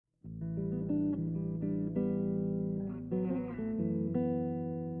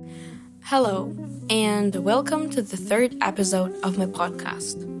Hello, and welcome to the third episode of my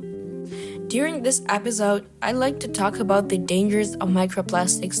podcast. During this episode, I'd like to talk about the dangers of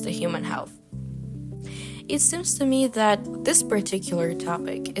microplastics to human health. It seems to me that this particular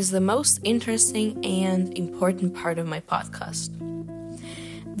topic is the most interesting and important part of my podcast.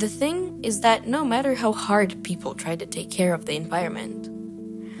 The thing is that no matter how hard people try to take care of the environment,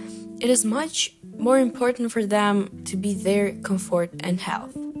 it is much more important for them to be their comfort and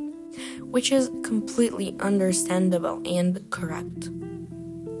health, which is completely understandable and correct.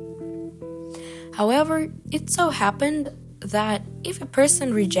 However, it so happened that if a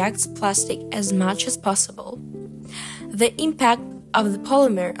person rejects plastic as much as possible, the impact of the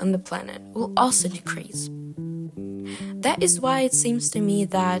polymer on the planet will also decrease. That is why it seems to me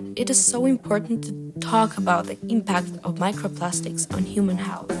that it is so important to talk about the impact of microplastics on human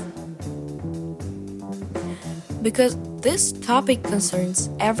health. Because this topic concerns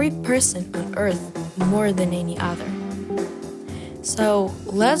every person on Earth more than any other. So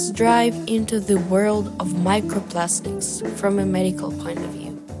let's dive into the world of microplastics from a medical point of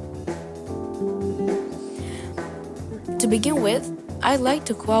view. To begin with, I'd like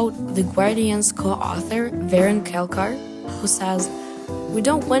to quote The Guardian's co-author Varun Kelkar, who says, "We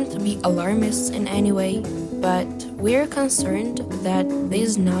don't want to be alarmists in any way, but we are concerned that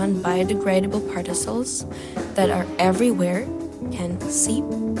these non-biodegradable particles that are everywhere can seep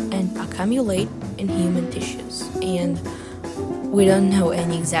and accumulate in human tissues, and we don't know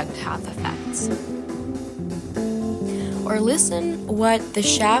any exact health effects." Or listen what the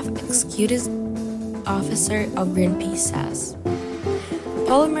chief executive officer of Greenpeace says.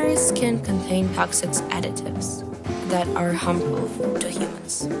 Polymers can contain toxic additives that are harmful to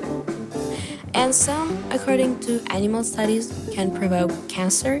humans. And some, according to animal studies, can provoke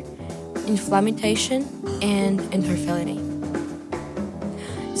cancer, inflammation, and infertility.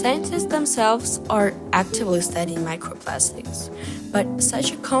 Scientists themselves are actively studying microplastics, but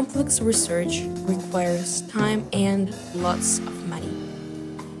such a complex research requires time and lots of money.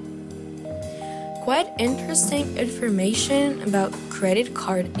 Quite interesting information about credit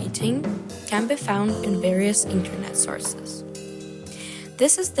card eating can be found in various internet sources.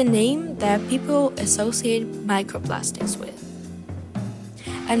 This is the name that people associate microplastics with.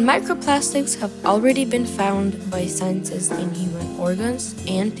 And microplastics have already been found by scientists in human organs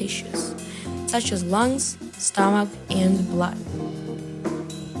and tissues, such as lungs, stomach, and blood.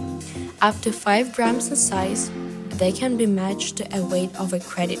 Up to 5 grams in size, they can be matched to a weight of a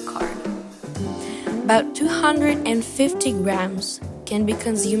credit card. About 250 grams can be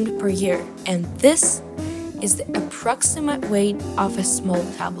consumed per year, and this is the approximate weight of a small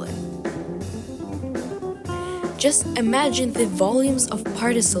tablet. Just imagine the volumes of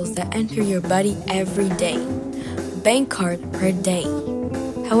particles that enter your body every day, bank card per day.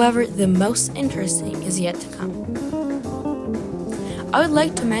 However, the most interesting is yet to come. I would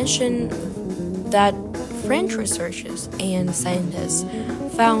like to mention that French researchers and scientists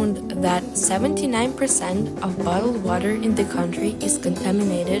found that 79% of bottled water in the country is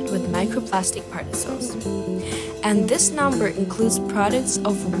contaminated with microplastic particles. And this number includes products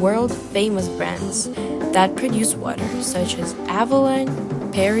of world-famous brands that produce water, such as Evian,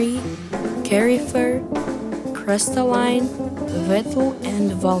 Perrier, Carrefour, Cristaline, Vitte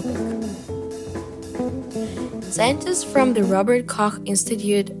and Volvic. Scientists from the Robert Koch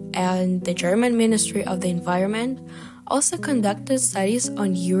Institute and the German Ministry of the Environment also conducted studies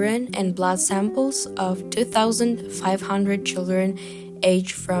on urine and blood samples of 2,500 children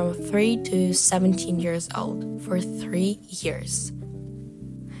aged from 3 to 17 years old for 3 years.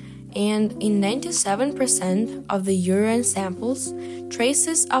 And in 97% of the urine samples,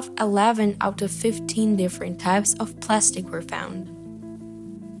 traces of 11 out of 15 different types of plastic were found.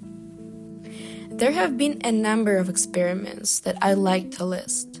 There have been a number of experiments that I'd like to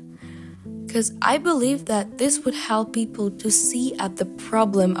list, because I believe that this would help people to see at the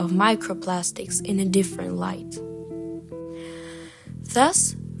problem of microplastics in a different light.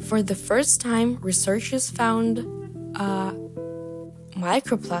 Thus, for the first time, researchers found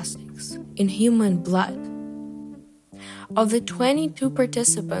microplastics in human blood. Of the 22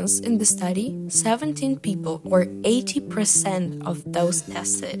 participants in the study, 17 people, or 80% of those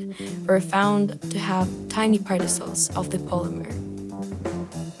tested, were found to have tiny particles of the polymer.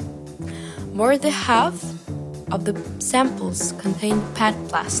 More than half of the samples contained PET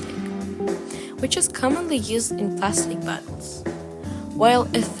plastic, which is commonly used in plastic bottles, while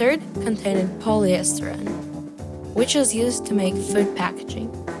a third contained polystyrene, which is used to make food packaging,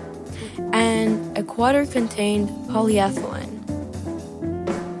 and a quarter contained polyethylene.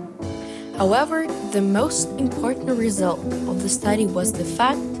 However, the most important result of the study was the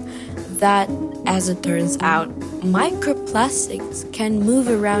fact that, as it turns out, microplastics can move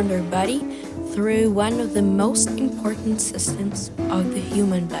around our body through one of the most important systems of the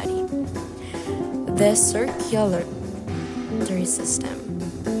human body, the circulatory system.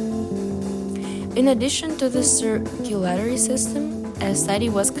 In addition to the circulatory system, a study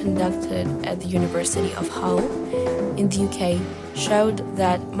was conducted at the University of Hull in the UK showed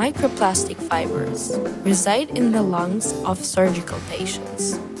that microplastic fibers reside in the lungs of surgical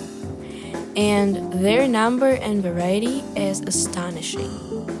patients, and their number and variety is astonishing.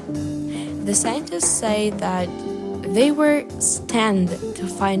 The scientists say that they were stunned to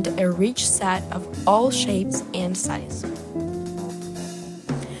find a rich set of all shapes and sizes.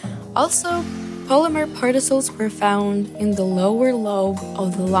 Also, polymer particles were found in the lower lobe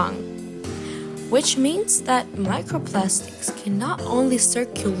of the lung, which means that microplastics can not only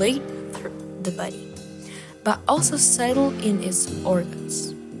circulate through the body, but also settle in its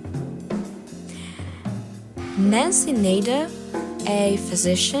organs. Nancy Nada, a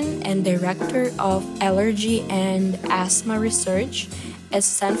physician and director of allergy and asthma research at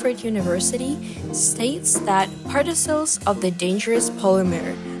Stanford University, states that particles of the dangerous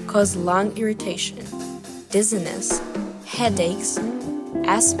polymer cause lung irritation, dizziness, headaches,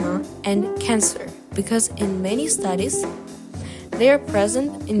 asthma, and cancer because in many studies, they are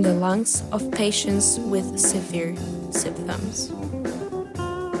present in the lungs of patients with severe symptoms.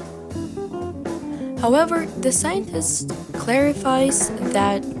 However, the scientist clarifies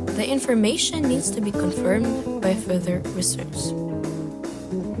that the information needs to be confirmed by further research.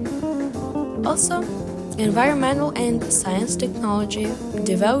 Also, Environmental and Science Technology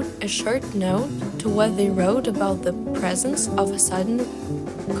devote a short note to what they wrote about the presence of a sudden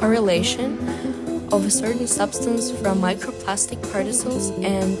correlation of a certain substance from microplastic particles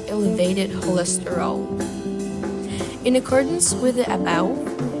and elevated cholesterol. In accordance with the above,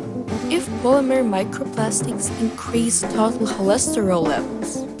 if polymer microplastics increase total cholesterol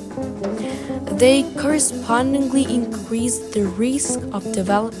levels, they correspondingly increase the risk of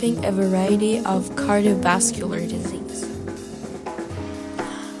developing a variety of cardiovascular disease.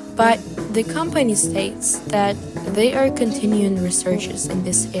 But the company states that they are continuing researches in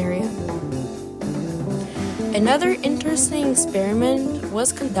this area. Another interesting experiment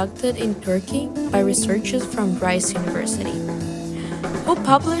was conducted in Turkey by researchers from Vrije University, who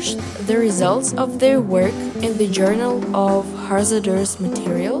published the results of their work in the Journal of Hazardous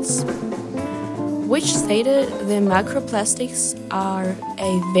Materials, which stated the microplastics are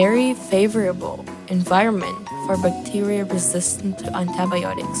a very favorable environment for bacteria resistant to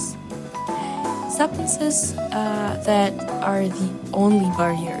antibiotics, substances that are the only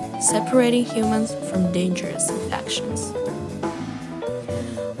barrier separating humans from dangerous infections,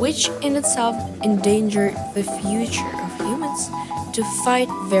 which in itself endanger the future of humans to fight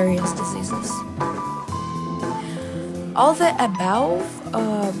various diseases. All the above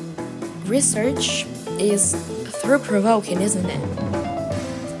research is thought-provoking, isn't it?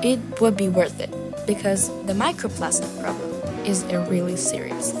 It would be worth it, because the microplastic problem is a really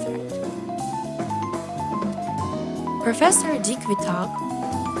serious threat. Professor Dick Vitak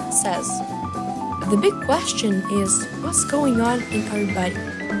says, the big question is what's going on in our body?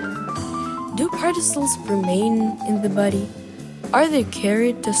 Do particles remain in the body? Are they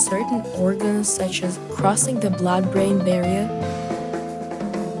carried to certain organs such as crossing the blood-brain barrier?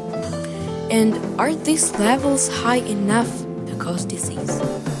 And are these levels high enough to cause disease?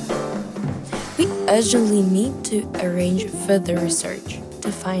 We urgently need to arrange further research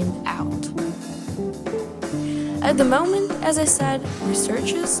to find out. At the moment, as I said,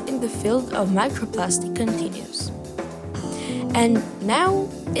 researches in the field of microplastic continues. And now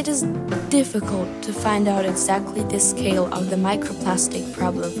it is difficult to find out exactly the scale of the microplastic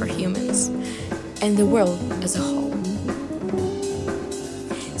problem for humans and the world as a whole.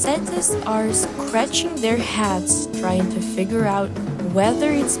 Scientists are scratching their heads trying to figure out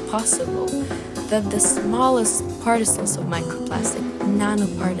whether it's possible that the smallest particles of microplastic,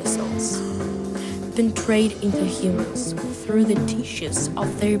 nanoparticles, penetrate into humans through the tissues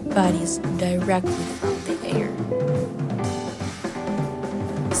of their bodies directly from the air.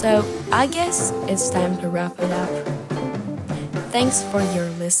 So, I guess it's time to wrap it up. Thanks for your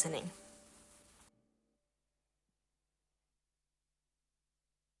listening.